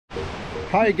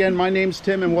Hi again, my name's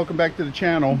Tim and welcome back to the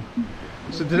channel.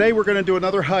 So today we're going to do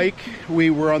another hike. We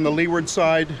were on the leeward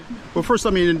side. Well, first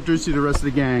let me introduce you to the rest of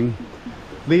the gang.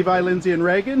 Levi, Lindsay, and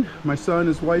Reagan. My son,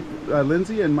 his wife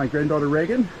Lindsay, and my granddaughter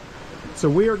Reagan. So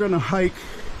we are going to hike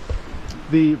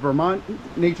the Vermont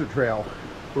Nature Trail.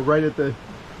 We're right at the,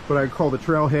 what I call the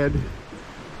trailhead.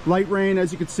 Light rain,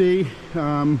 as you can see,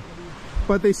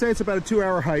 but they say it's about a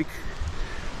 2-hour hike.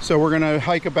 So we're going to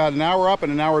hike about an hour up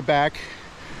and an hour back.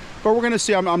 But we're going to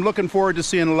see, I'm looking forward to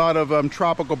seeing a lot of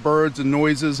tropical birds and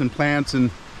noises and plants and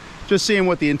just seeing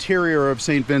what the interior of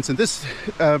St. Vincent. This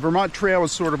Vermont Trail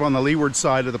is sort of on the leeward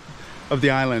side of the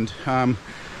island.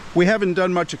 We haven't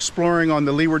done much exploring on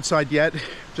the leeward side yet,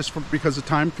 just because of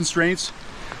time constraints.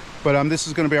 But this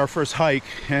is going to be our first hike,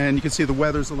 and you can see the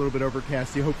weather's a little bit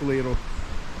overcasty. Hopefully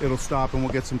it'll stop and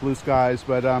we'll get some blue skies.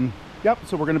 But yep,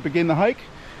 so we're going to begin the hike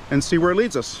and see where it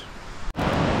leads us.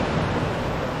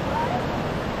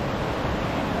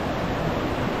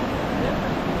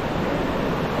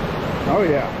 Oh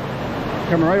yeah,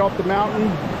 coming right off the mountain.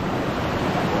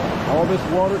 All this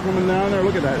water coming down there.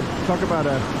 Look at that. Talk about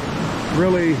a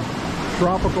really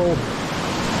tropical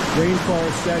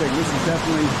rainfall setting. This is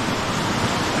definitely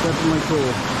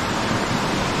cool.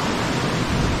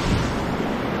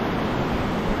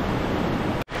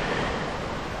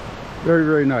 Very,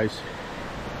 very nice.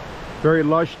 Very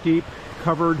lush, deep,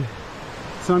 covered.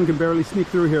 Sun can barely sneak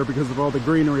through here because of all the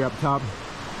greenery up top.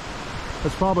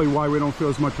 That's probably why we don't feel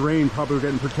as much rain. Probably we're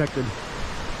getting protected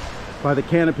by the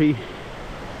canopy.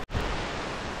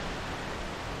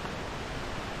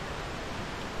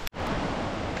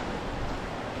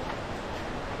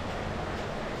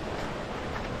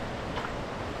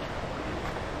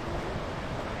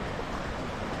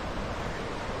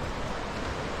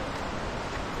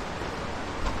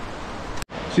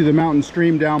 See the mountain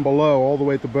stream down below all the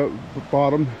way at the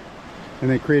bottom,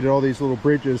 and they created all these little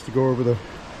bridges to go over the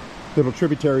little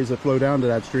tributaries that flow down to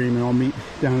that stream and all meet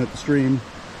down at the stream.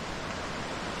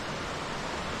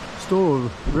 Still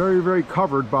very, very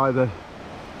covered by the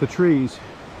trees.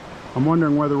 I'm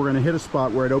wondering whether we're going to hit a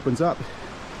spot where it opens up.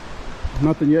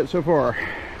 Nothing yet so far.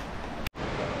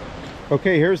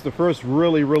 Okay, here's the first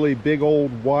really, really big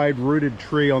old wide rooted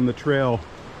tree on the trail.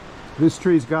 This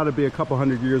tree's got to be a couple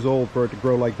hundred years old for it to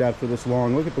grow like that for this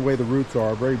long. Look at the way the roots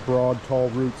are. Very broad, tall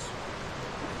roots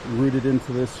rooted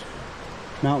into this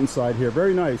mountainside here.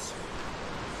 Very nice.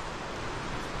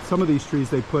 Some of these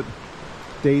trees, they put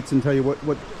dates and tell you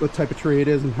what type of tree it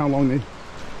is and how long they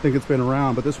think it's been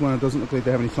around. But this one, it doesn't look like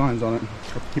they have any signs on it.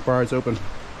 Have to keep our eyes open.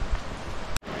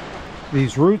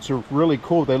 These roots are really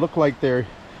cool. They look like they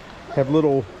have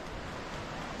little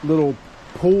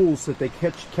pools that they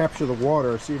capture the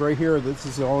water. See right here, this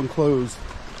is all enclosed,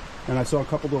 and I saw a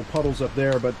couple little puddles up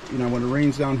there, but you know, when it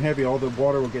rains down heavy, all the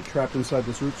water will get trapped inside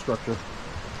this root structure.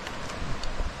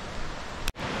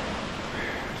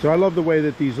 So I love the way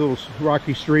that these little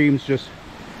rocky streams just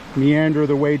meander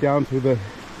the way down through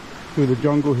the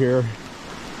jungle here.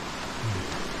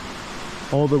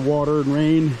 All the water and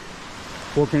rain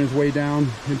working its way down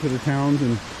into the towns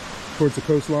and towards the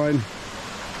coastline.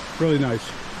 Really nice.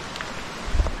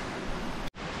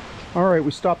 All right,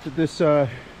 we stopped at this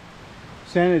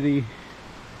sanity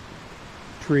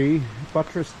tree,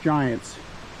 buttress giants.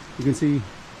 You can see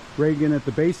Reagan at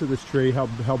the base of this tree, how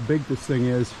big this thing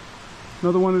is.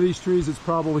 Another one of these trees that's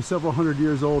probably several hundred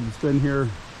years old. It's been here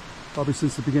probably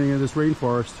since the beginning of this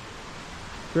rainforest.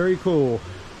 Very cool.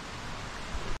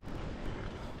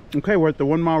 Okay, we're at the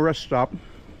 1 mile rest stop.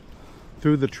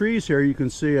 Through the trees here, you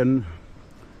can see a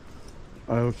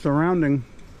surrounding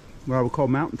what I would call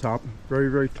mountaintop. Very,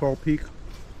 very tall peak.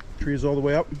 Trees all the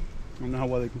way up. I don't know how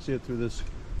well they can see it through this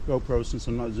GoPro since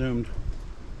I'm not zoomed.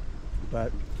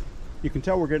 But you can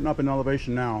tell we're getting up in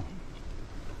elevation now.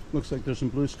 Looks like there's some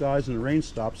blue skies and the rain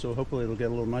stopped, so hopefully it'll get a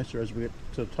little nicer as we get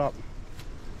to the top.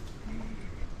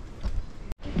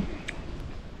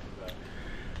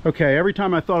 Okay, every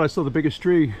time I thought I saw the biggest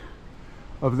tree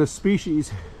of this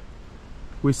species,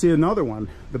 we see another one.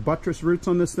 The buttress roots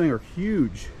on this thing are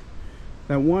huge.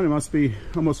 That one, it must be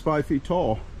almost 5 feet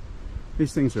tall.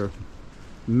 These things are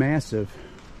massive.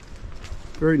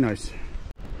 Very nice.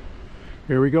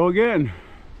 Here we go again.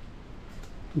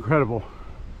 Incredible.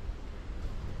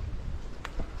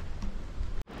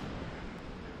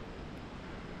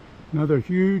 Another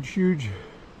huge, huge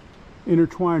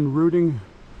intertwined rooting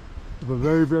of a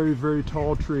very, very, very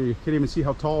tall tree. Can't even see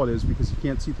how tall it is because you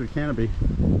can't see through the canopy.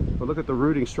 But look at the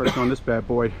rooting structure on this bad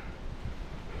boy.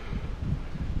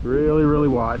 Really, really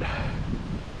wide.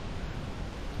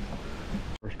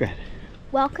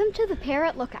 Welcome to the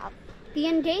Parrot Lookout. The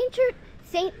endangered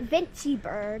St. Vincent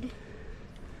bird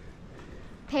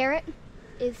parrot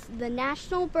is the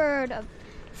national bird of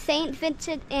St.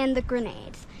 Vincent and the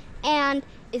Grenadines and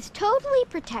is totally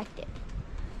protected.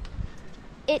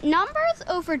 It numbers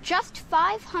over just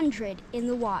 500 in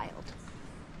the wild.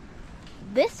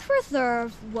 This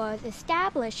reserve was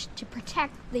established to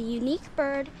protect the unique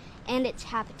bird and its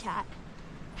habitat.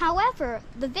 However,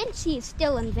 the Vinci is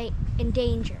still in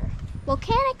danger.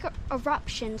 Volcanic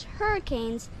eruptions,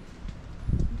 hurricanes,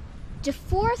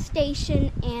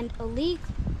 deforestation, and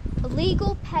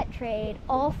illegal pet trade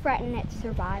all threaten its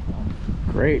survival.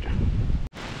 Great.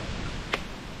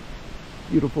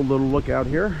 Beautiful little lookout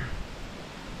here.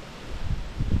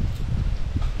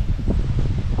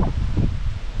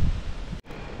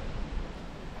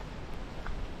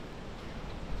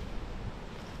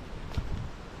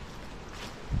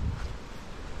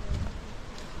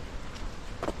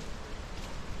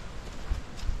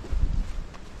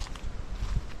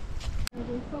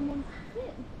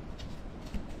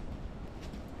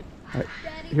 Right.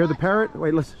 Hear the parrot?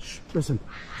 Wait, listen. Shh, listen.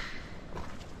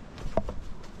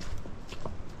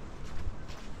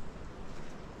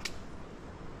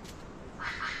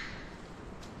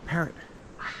 Parrot.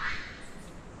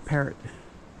 Parrot.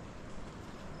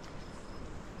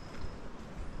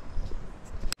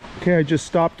 Okay, I just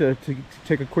stopped to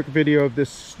take a quick video of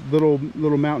this little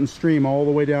mountain stream all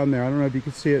the way down there. I don't know if you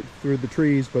can see it through the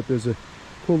trees, but there's a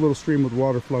cool little stream with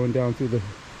water flowing down through the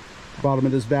bottom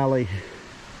of this valley.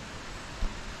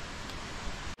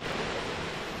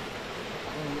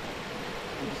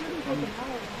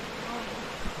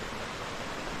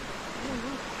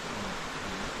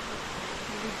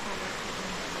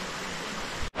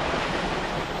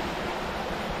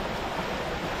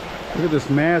 Look at this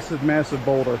massive, massive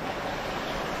boulder.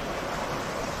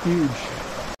 Huge.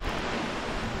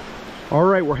 All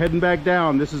right, we're heading back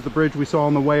down. This is the bridge we saw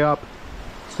on the way up.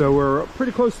 So we're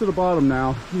pretty close to the bottom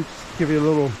now. Let me just give you a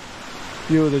little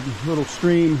view of the little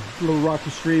stream, little rocky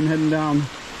stream heading down.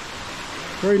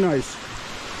 Very nice.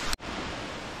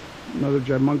 Another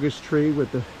humongous tree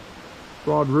with the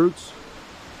broad roots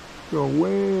going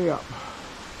way up.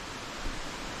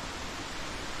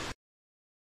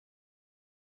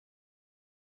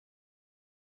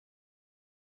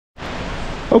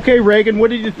 Okay, Reagan, what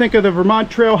did you think of the Vermont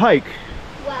Trail hike?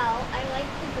 Well, I like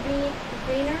the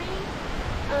greenery,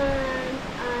 and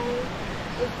I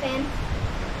was fantasized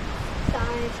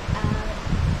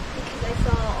because I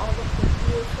saw all of the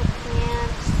beautiful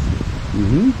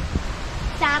plants.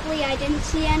 Sadly, I didn't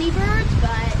see any birds,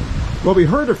 but... Well, we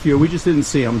heard a few, we just didn't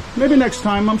see them. Maybe next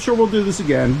time, I'm sure we'll do this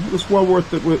again. It was well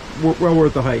worth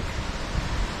the hike.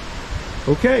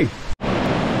 Okay.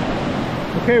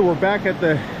 Okay, we're back at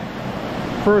the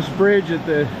first bridge at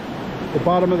the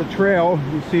bottom of the trail.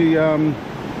 You see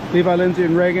Levi, Lindsay,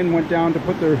 and Reagan went down to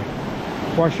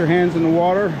wash their hands in the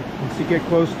water. You see, get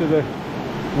close to the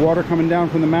water coming down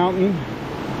from the mountain.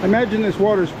 I imagine this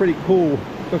water is pretty cool.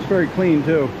 Looks very clean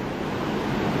too.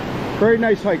 Very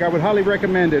nice hike. I would highly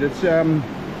recommend it. It's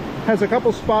has a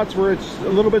couple spots where it's a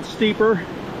little bit steeper,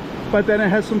 but then it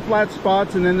has some flat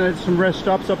spots, and then there's some rest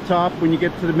stops up top. When you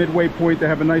get to the midway point, they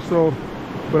have a nice little,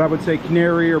 what I would say,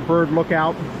 canary or bird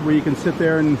lookout, where you can sit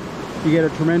there and you get a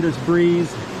tremendous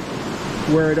breeze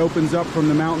where it opens up from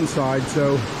the mountainside.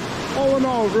 So all in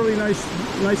all, really nice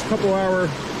couple hour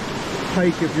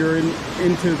hike if you're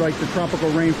into like the tropical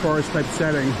rainforest type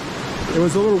setting. It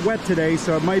was a little wet today,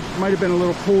 so it might have been a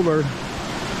little cooler,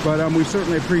 but we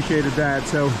certainly appreciated that.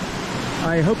 So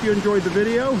I hope you enjoyed the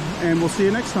video, and we'll see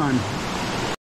you next time.